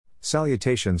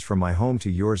Salutations from my home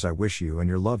to yours. I wish you and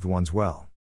your loved ones well.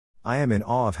 I am in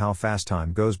awe of how fast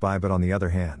time goes by, but on the other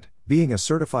hand, being a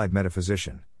certified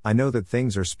metaphysician, I know that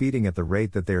things are speeding at the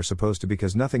rate that they are supposed to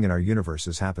because nothing in our universe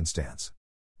is happenstance.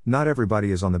 Not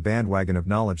everybody is on the bandwagon of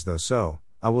knowledge though, so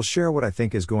I will share what I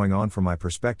think is going on from my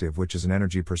perspective, which is an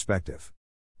energy perspective.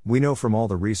 We know from all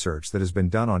the research that has been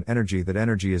done on energy that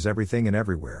energy is everything and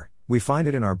everywhere. We find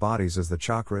it in our bodies as the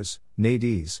chakras,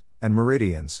 nadis, and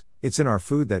meridians. It's in our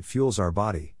food that fuels our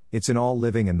body. It's in all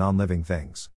living and non-living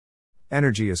things.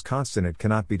 Energy is constant, it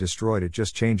cannot be destroyed, it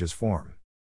just changes form.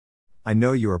 I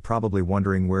know you are probably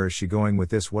wondering, where is she going with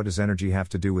this? What does energy have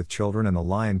to do with children and the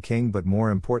Lion King, but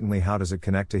more importantly, how does it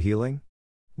connect to healing?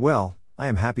 Well, I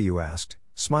am happy you asked,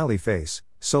 smiley face,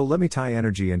 so let me tie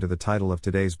energy into the title of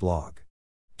today's blog.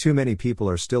 Too many people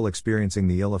are still experiencing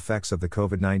the ill effects of the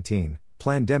COVID-19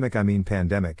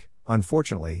 pandemic.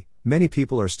 Unfortunately, many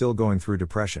people are still going through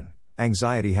depression,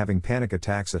 anxiety, having panic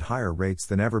attacks at higher rates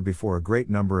than ever before. A great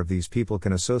number of these people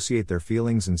can associate their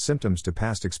feelings and symptoms to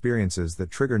past experiences that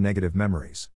trigger negative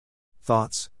memories.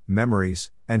 Thoughts,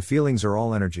 memories, and feelings are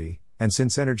all energy, and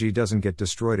since energy doesn't get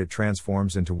destroyed, it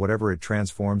transforms into whatever it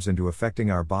transforms into,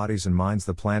 affecting our bodies and minds,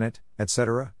 the planet,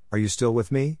 etc. Are you still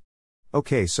with me?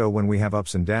 Okay, so when we have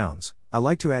ups and downs, I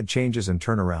like to add changes and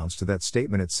turnarounds to that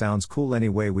statement. It sounds cool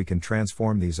anyway. We can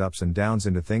transform these ups and downs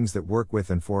into things that work with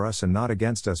and for us and not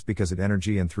against us, because of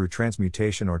energy, and through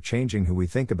transmutation or changing who we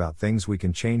think about things, we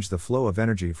can change the flow of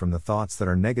energy from the thoughts that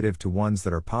are negative to ones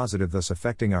that are positive, thus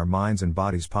affecting our minds and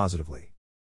bodies positively.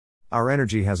 Our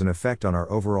energy has an effect on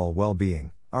our overall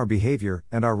well-being, our behavior,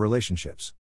 and our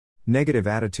relationships. Negative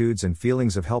attitudes and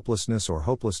feelings of helplessness or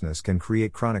hopelessness can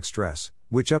create chronic stress,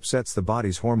 which upsets the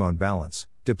body's hormone balance,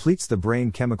 depletes the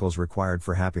brain chemicals required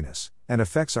for happiness, and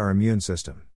affects our immune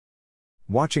system.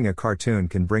 Watching a cartoon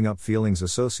can bring up feelings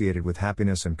associated with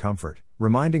happiness and comfort,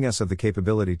 reminding us of the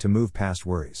capability to move past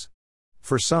worries.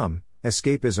 For some,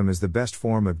 escapism is the best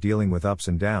form of dealing with ups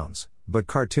and downs, but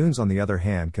cartoons, on the other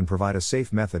hand, can provide a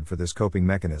safe method for this coping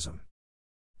mechanism.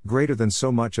 Greater than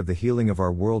so much of the healing of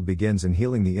our world begins in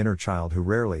healing the inner child who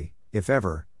rarely, if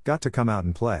ever, got to come out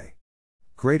and play.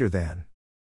 Greater than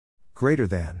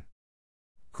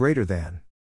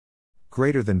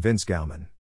Vince Gauman.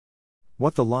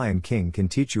 What the Lion King can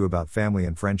teach you about family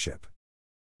and friendship.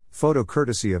 Photo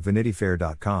courtesy of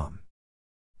VanityFair.com.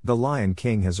 The Lion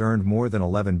King has earned more than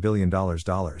 $11 billion,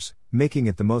 making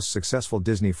it the most successful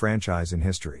Disney franchise in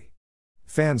history.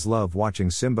 Fans love watching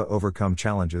Simba overcome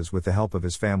challenges with the help of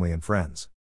his family and friends.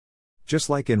 Just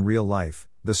like in real life,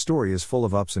 the story is full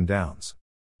of ups and downs.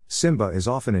 Simba is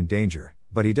often in danger,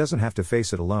 but he doesn't have to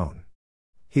face it alone.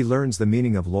 He learns the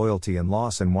meaning of loyalty and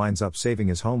loss and winds up saving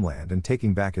his homeland and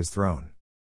taking back his throne.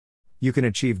 You can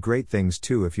achieve great things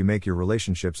too if you make your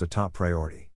relationships a top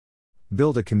priority.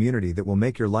 Build a community that will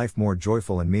make your life more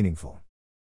joyful and meaningful.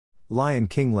 Lion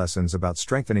King lessons about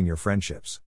strengthening your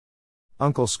friendships.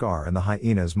 Uncle Scar and the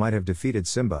hyenas might have defeated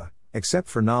Simba, except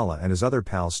for Nala and his other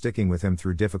pals sticking with him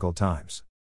through difficult times.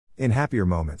 In happier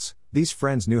moments, these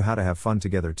friends knew how to have fun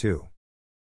together too.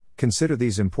 Consider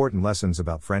these important lessons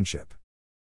about friendship.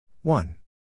 1.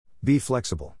 Be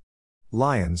flexible.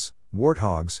 Lions,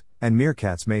 warthogs, and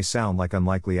meerkats may sound like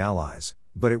unlikely allies,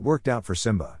 but it worked out for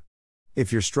Simba.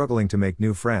 If you're struggling to make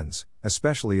new friends,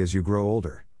 especially as you grow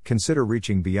older, consider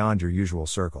reaching beyond your usual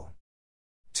circle.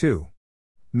 2.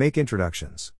 Make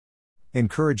introductions.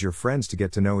 Encourage your friends to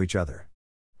get to know each other.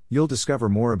 You'll discover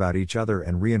more about each other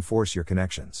and reinforce your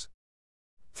connections.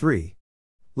 3.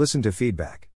 Listen to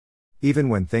feedback. Even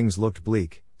when things looked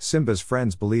bleak, Simba's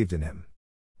friends believed in him.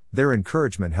 Their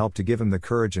encouragement helped to give him the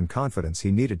courage and confidence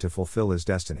he needed to fulfill his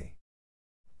destiny.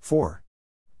 4.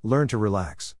 Learn to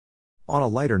relax. On a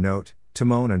lighter note,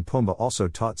 Timon and Pumbaa also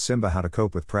taught Simba how to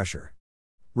cope with pressure.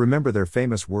 Remember their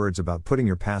famous words about putting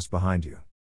your past behind you.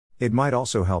 It might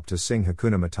also help to sing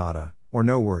Hakuna Matata, or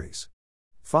No Worries.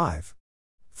 5.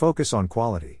 Focus on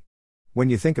quality. When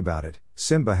you think about it,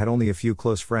 Simba had only a few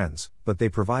close friends, but they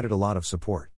provided a lot of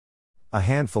support. A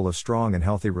handful of strong and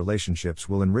healthy relationships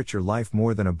will enrich your life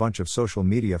more than a bunch of social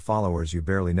media followers you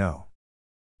barely know.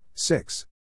 6.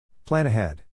 Plan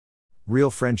ahead.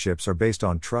 Real friendships are based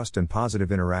on trust and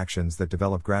positive interactions that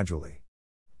develop gradually.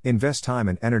 Invest time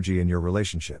and energy in your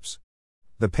relationships.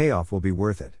 The payoff will be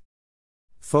worth it.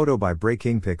 Photo by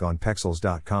BreakingPic on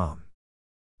Pexels.com.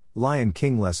 Lion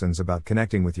King lessons about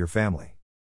connecting with your family.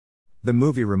 The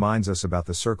movie reminds us about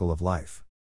the circle of life.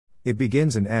 It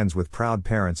begins and ends with proud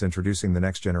parents introducing the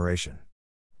next generation.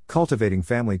 Cultivating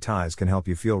family ties can help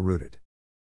you feel rooted.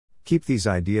 Keep these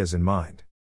ideas in mind.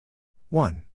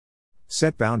 1.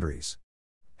 Set boundaries.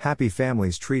 Happy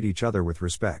families treat each other with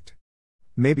respect.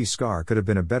 Maybe Scar could have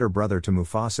been a better brother to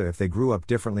Mufasa if they grew up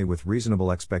differently with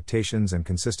reasonable expectations and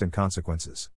consistent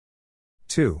consequences.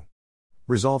 2.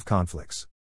 Resolve conflicts.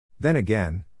 Then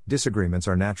again, disagreements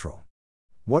are natural.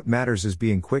 What matters is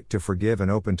being quick to forgive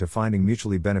and open to finding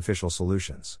mutually beneficial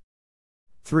solutions.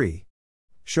 3.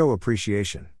 Show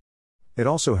appreciation. It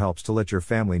also helps to let your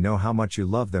family know how much you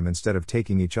love them instead of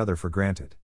taking each other for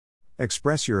granted.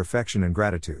 Express your affection and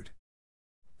gratitude.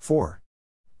 4.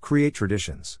 Create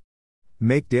traditions.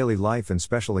 Make daily life and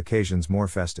special occasions more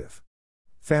festive.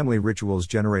 Family rituals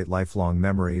generate lifelong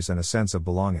memories and a sense of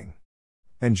belonging.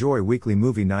 Enjoy weekly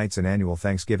movie nights and annual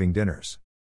Thanksgiving dinners.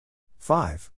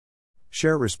 5.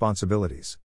 Share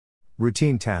responsibilities.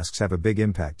 Routine tasks have a big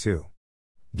impact too.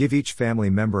 Give each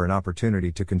family member an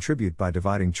opportunity to contribute by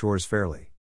dividing chores fairly.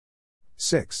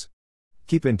 6.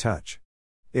 Keep in touch.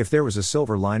 If there was a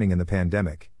silver lining in the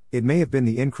pandemic, it may have been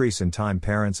the increase in time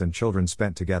parents and children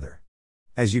spent together.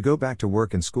 As you go back to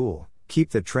work and school, keep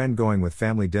that trend going with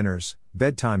family dinners,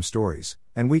 bedtime stories,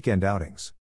 and weekend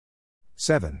outings.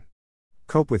 7.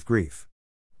 Cope with grief.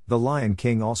 The Lion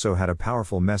King also had a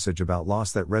powerful message about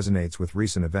loss that resonates with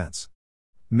recent events.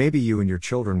 Maybe you and your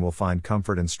children will find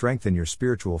comfort and strength in your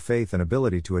spiritual faith and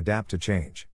ability to adapt to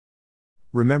change.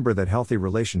 Remember that healthy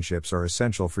relationships are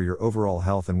essential for your overall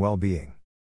health and well-being.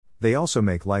 They also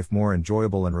make life more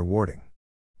enjoyable and rewarding.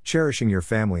 Cherishing your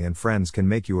family and friends can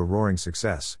make you a roaring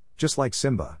success, just like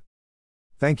Simba.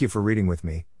 Thank you for reading with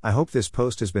me. I hope this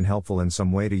post has been helpful in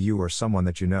some way to you or someone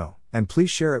that you know, and please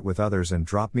share it with others and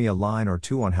drop me a line or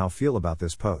two on how you feel about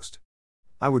this post.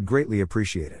 I would greatly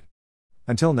appreciate it.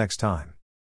 Until next time.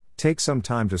 Take some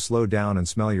time to slow down and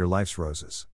smell your life's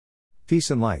roses.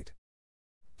 Peace and light.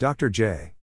 Dr.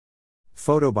 J.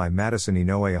 Photo by Madison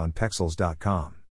Inoue on Pexels.com.